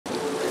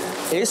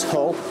is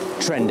Hull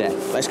Trendy.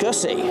 Let's go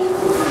see.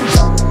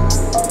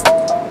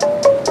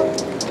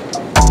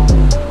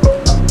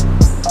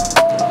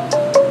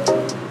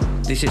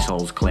 This is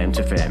Hull's claim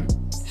to fame.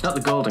 It's not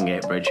the Golden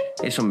Gate Bridge,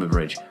 it's Humber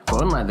Bridge.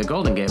 But unlike the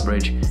Golden Gate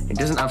Bridge, it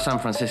doesn't have San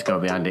Francisco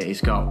behind it.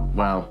 It's got,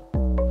 well,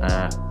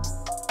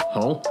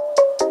 Hull.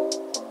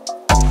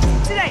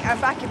 Today I'm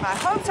back in my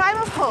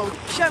hometown of Hull,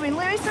 showing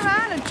Lewis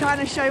around and trying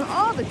to show him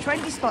all the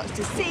trendy spots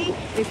to see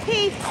if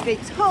he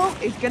thinks Hull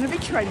is going to be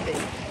trendy.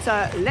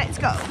 So let's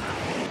go.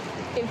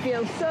 It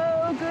feels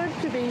so good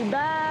to be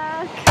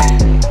back.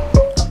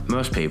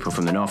 Most people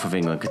from the north of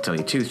England could tell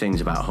you two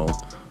things about Hull.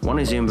 One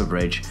is the Humber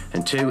Bridge,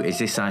 and two is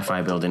this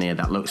sci-fi building here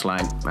that looks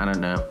like, I don't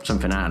know,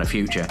 something out of the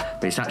future,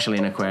 but it's actually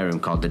an aquarium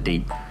called the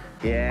Deep.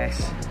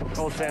 Yes,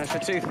 Hull's famous for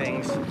two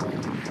things,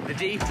 the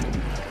Deep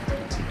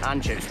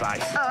and Chip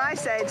Spice. Oh, I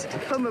said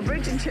Humber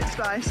Bridge and Chip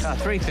Spice.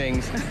 Three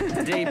things,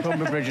 the Deep,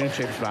 Humber Bridge and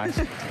Chip Spice.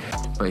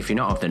 But if you're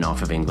not of the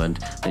north of England,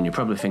 then you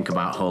probably think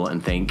about Hull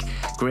and think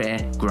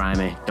gritty,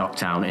 grimy, dock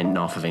town in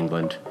north of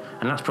England.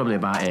 And that's probably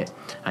about it,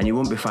 and you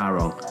won't be far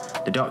wrong.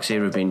 The docks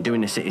here have been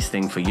doing the city's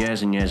thing for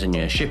years and years and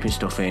years, shipping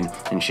stuff in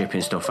and shipping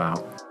stuff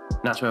out.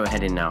 And that's where we're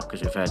heading now,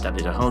 because we've heard that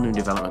there's a whole new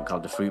development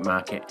called the Fruit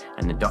Market,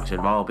 and the docks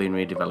have all been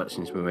redeveloped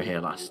since we were here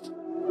last.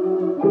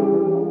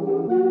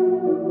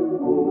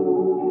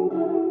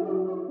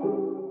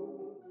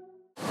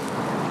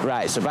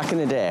 Right, so back in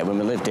the day when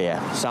we lived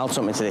here, Sal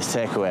took me to this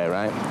takeaway,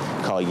 right,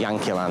 called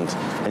Yankee Land,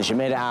 and she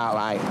made it out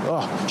like,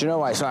 oh, do you know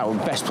what, it's like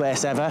the best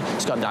place ever,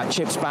 it's got that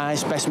chip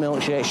spice, best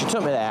milkshake. She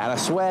took me there, and I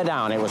swear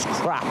down, it was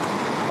crap.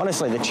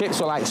 Honestly, the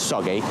chips were like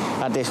soggy,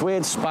 had this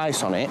weird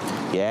spice on it,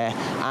 yeah,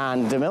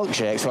 and the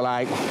milkshakes were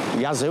like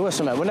Yazoo or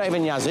something. Well, not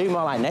even Yazoo,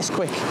 more like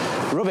Nesquik.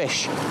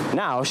 Rubbish.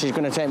 Now she's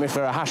going to take me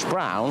for a hash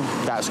brown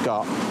that's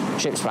got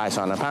chip spice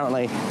on.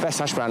 Apparently, best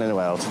hash brown in the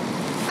world.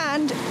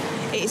 And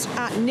it's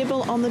at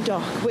Nibble on the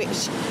dock,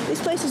 which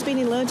this place has been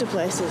in loads of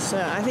places, so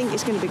I think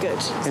it's going to be good.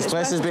 This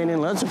place has been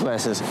in loads of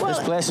places. Well, this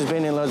place has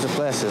been in loads of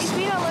places. It's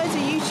been on loads of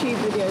YouTube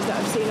videos that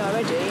I've seen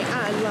already,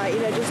 and like,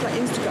 you know, just like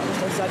Instagram and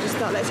stuff, so I just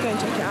thought, let's go and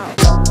check it out.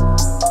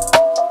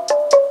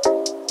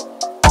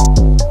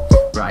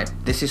 Right,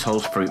 this is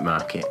Hull's Fruit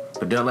Market,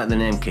 but don't let the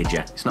name kid you,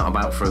 it's not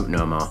about fruit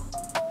no more.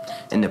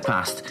 In the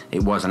past,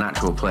 it was an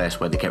actual place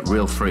where they kept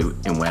real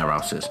fruit in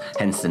warehouses,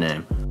 hence the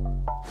name.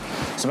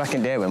 So back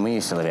in the day when we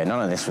used to live here,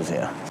 none of this was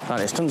here. Like,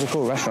 there's tons of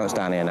cool restaurants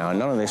down here now, and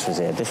none of this was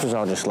here. This was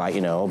all just like, you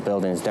know, old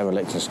buildings,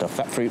 derelict and stuff.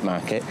 That Fruit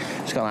Market,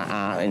 it's got like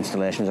art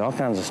installations, all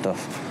kinds of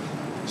stuff.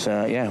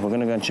 So yeah, we're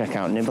gonna go and check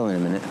out Nibble in a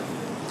minute.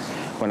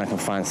 When I can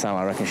find Sal,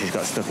 I reckon she's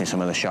got stuck in some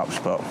of the shops,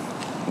 but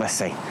let's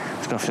see.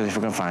 Let's go see if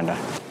we can find her.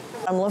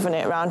 I'm loving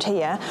it around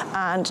here,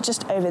 and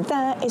just over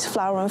there is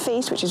Flower and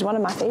Feast, which is one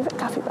of my favourite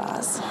cafe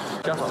bars.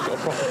 Got a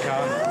proper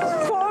car.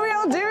 What are we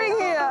all doing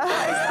here?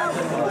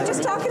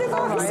 Just talking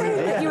about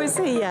you was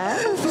here.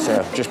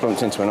 So just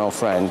bumped into an old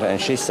friend, and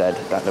she said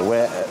that the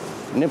wait at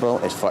Nibble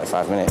is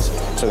 45 minutes.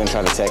 So we're going to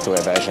try the takeaway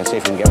version, see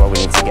if we can get what we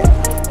need to get.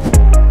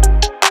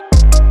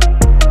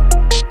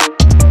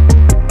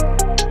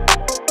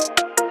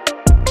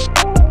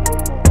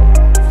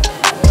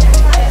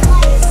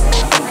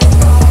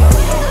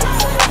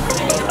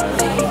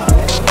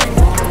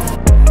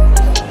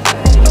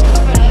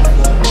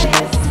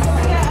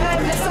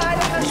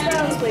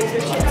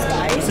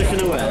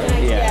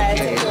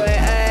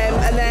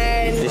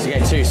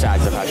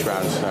 Sides of hash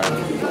browns.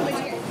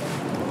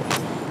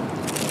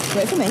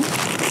 Wait for me.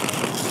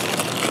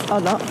 Oh,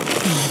 not.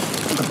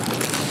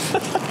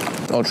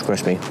 Ultra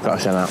crispy, gotta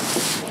say that.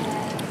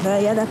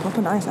 Yeah, they're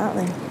proper nice, aren't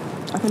they?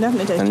 I can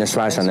definitely taste it. And the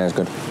spice on there is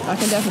good. I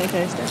can definitely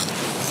taste it.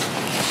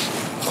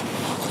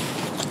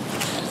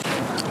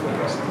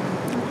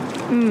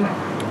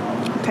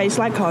 Tastes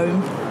like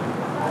home.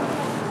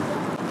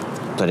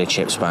 Bloody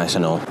chip spice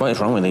and all. What is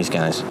wrong with these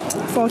guys?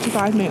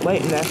 45-minute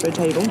waiting there for a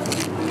table.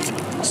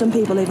 Some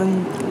people they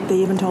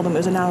even told them it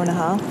was an hour and a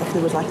half if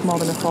there was like more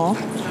than a 4.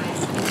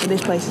 But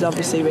this place is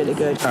obviously really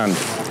good. And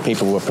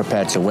people were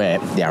prepared to wait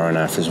the hour and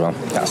a half as well.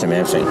 That's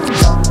amazing.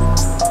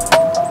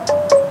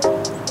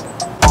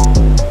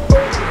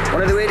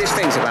 One of the weirdest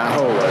things about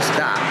Hull was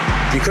that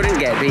you couldn't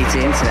get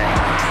BT internet.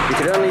 You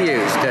could only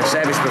use the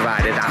service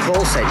provider that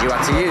Hull said you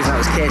had to use, and that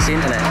was KC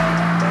Internet.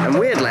 And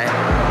weirdly,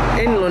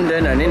 in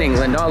London and in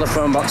England, all the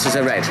phone boxes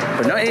are red,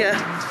 but not here.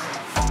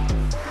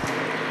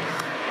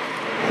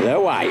 They're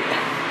white.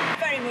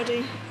 Very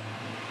muddy,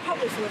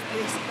 probably full of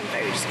piss, and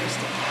very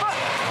disgusting. But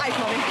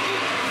iconic.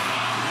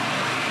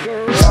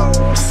 Gross.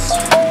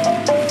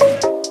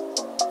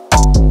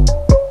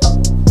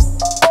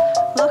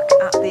 Look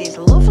at these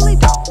lovely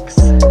docks.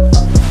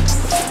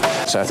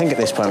 So I think at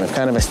this point we've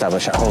kind of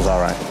established that Hull's all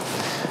right.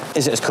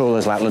 Is it as cool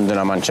as like London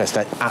or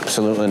Manchester?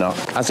 Absolutely not.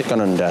 Has it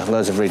gone under?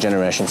 Loads of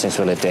regeneration since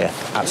we lived here?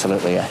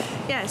 Absolutely, yeah.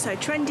 Yeah, so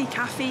trendy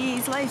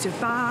cafes, loads of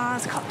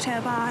bars,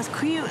 cocktail bars,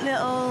 cute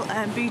little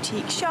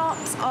boutique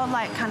shops, all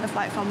like kind of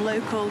like from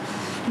local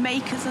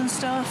makers and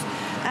stuff.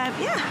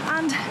 Yeah,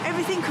 and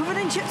everything covered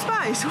in chip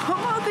spice. What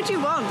more could you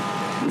want?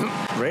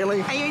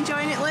 Really? Are you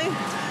enjoying it, Lou?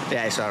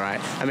 Yeah, it's all right.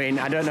 I mean,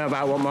 I don't know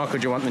about what more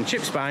could you want than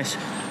chip spice,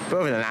 But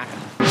other than that...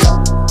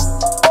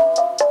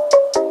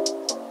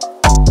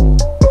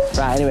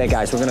 Right, anyway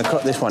guys, we're going to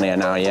cut this one here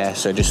now, yeah?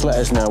 So just let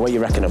us know what you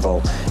reckon of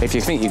Hull. If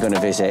you think you're going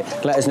to visit,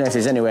 let us know if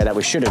there's anywhere that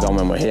we should have gone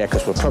when we're here,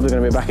 because we're probably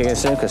going to be back again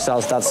soon, because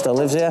Sal's dad still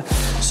lives here.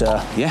 So,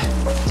 yeah.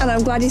 And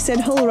I'm glad you said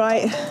Hull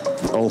right.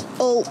 Hull.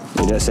 Hull.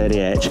 You don't say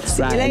the H.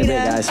 See right, you later. in a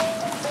bit, guys.